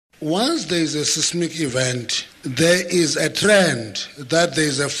once there is a seismic event, there is a trend that there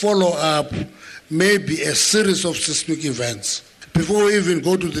is a follow-up, maybe a series of seismic events. Before we even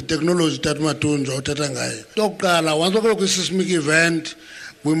go to the technology that Matunjo or Tatangai. Once we go to a seismic event,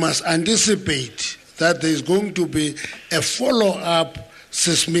 we must anticipate that there is going to be a follow-up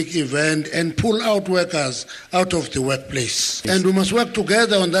seismic event and pull out workers out of the workplace. Yes. And we must work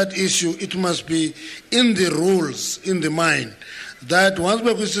together on that issue. It must be in the rules, in the mine, that once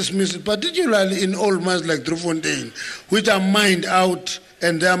we go to seismic, particularly in old mines like Driefontein, which are mined out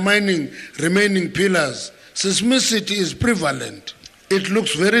and they are mining remaining pillars, seismicity is prevalent. It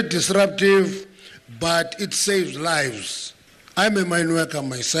looks very disruptive, but it saves lives. I'm a mine worker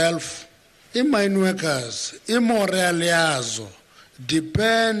myself. Mine workers, imorale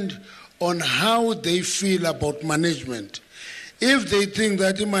depend on how they feel about management. If they think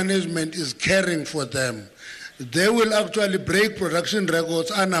that the management is caring for them, they will actually break production records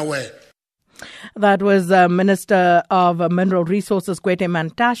unaware. That was Minister of Mineral Resources, Gwede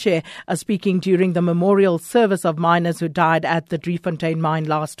Mantashe, speaking during the memorial service of miners who died at the Driefontein mine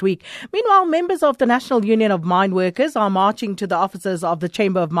last week. Meanwhile, members of the National Union of Mine Workers are marching to the offices of the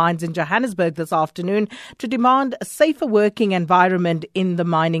Chamber of Mines in Johannesburg this afternoon to demand a safer working environment in the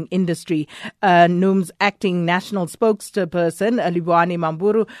mining industry. NUM's acting national spokesperson, Libowani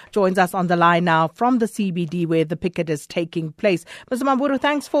Mamburu, joins us on the line now from the CBD where the picket is taking place. Mr. Mamburu,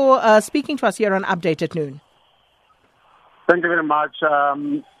 thanks for speaking to us here on Update at Noon. Thank you very much.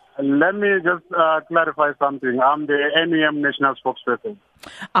 Let me just clarify something. I'm the NUM national spokesperson.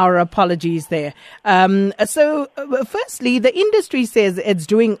 Our apologies there. Firstly, the industry says it's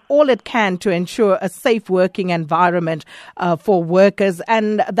doing all it can to ensure a safe working environment for workers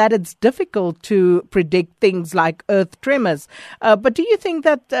and that it's difficult to predict things like earth tremors. But do you think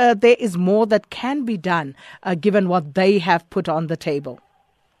that there is more that can be done given what they have put on the table?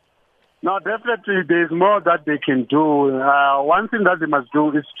 No, definitely there's more that they can do. One thing that they must do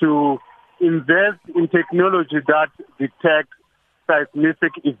is to invest in technology that detects seismic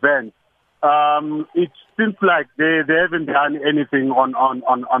events. It seems like they haven't done anything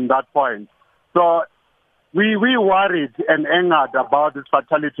on that point. So we worried and angered about these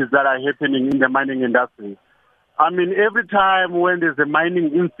fatalities that are happening in the mining industry. I mean, every time when there's a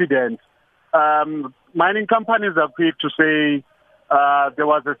mining incident, mining companies are quick to say, there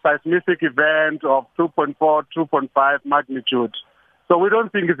was a seismic event of 2.4, 2.5 magnitude. So we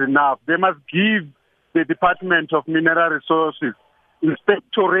don't think it's enough. They must give the Department of Mineral Resources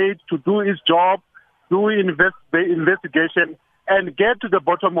inspectorate to do its job, do the investigation, and get to the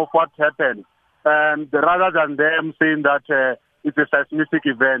bottom of what happened, rather than them saying that it's a seismic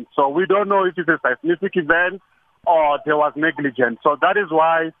event. So we don't know if it's a seismic event or there was negligence. So that is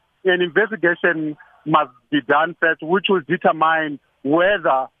why an investigation must be done first, which will determine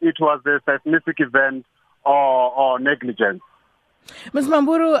whether it was a seismic event or negligence. Ms.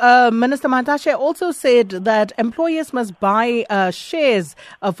 Mamburu, Minister Mantashe also said that employers must buy shares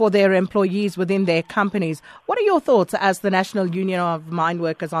for their employees within their companies. What are your thoughts as the National Union of Mine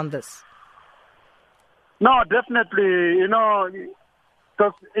Workers on this? No, definitely,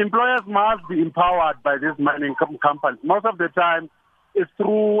 because employers must be empowered by these mining companies. Most of the time, it's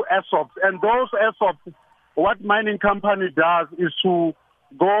through ESOPs. And those ESOPs, what mining company does is to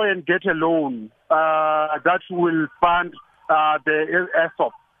go and get a loan that will fund the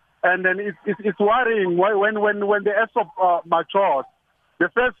ESOP. And then it's worrying when the ESOP matures, the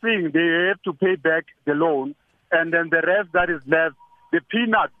first thing they have to pay back the loan, and then the rest that is left, the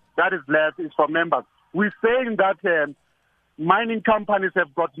peanut that is left is for members. We're saying that mining companies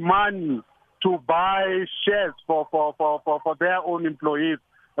have got money to buy shares for their own employees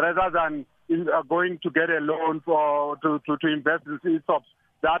rather than going to get a loan to invest in ESOPs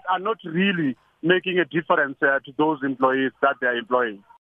that are not really making a difference to those employees that they are employing.